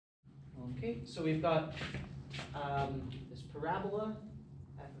Okay, so we've got this parabola,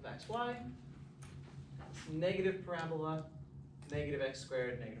 f of xy, this negative parabola, negative x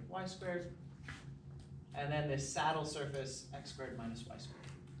squared, negative y squared, and then this saddle surface, x squared minus y squared.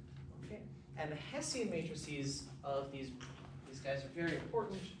 Okay, and the Hessian matrices of these guys are very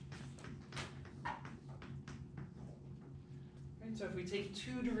important. Right, so if we take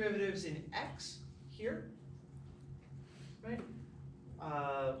two derivatives in x here, right,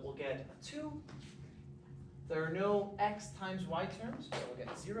 we'll get a 2. There are no x times y terms, so we'll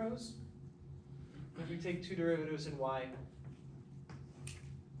get zeros. If we take two derivatives in y,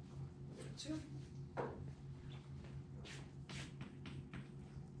 we'll get a 2.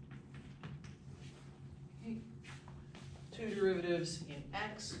 Okay. Two derivatives in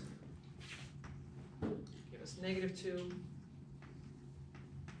x give us negative 2. Okay.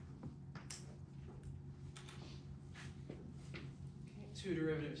 Two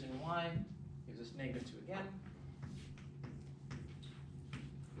derivatives in y gives us negative 2 again.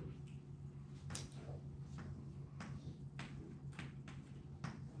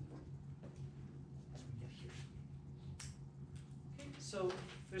 So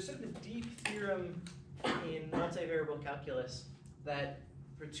there's sort of a deep theorem in multivariable calculus that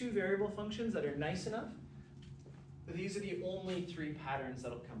for two variable functions that are nice enough, these are the only three patterns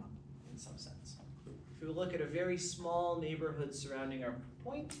that'll come up in some sense. If we look at a very small neighborhood surrounding our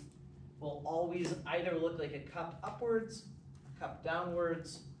point, will always either look like a cup upwards, a cup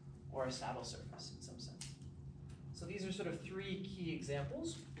downwards, or a saddle surface in some sense. So these are sort of three key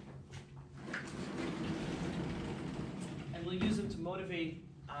examples. And we'll use them to motivate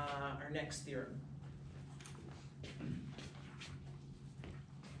our next theorem.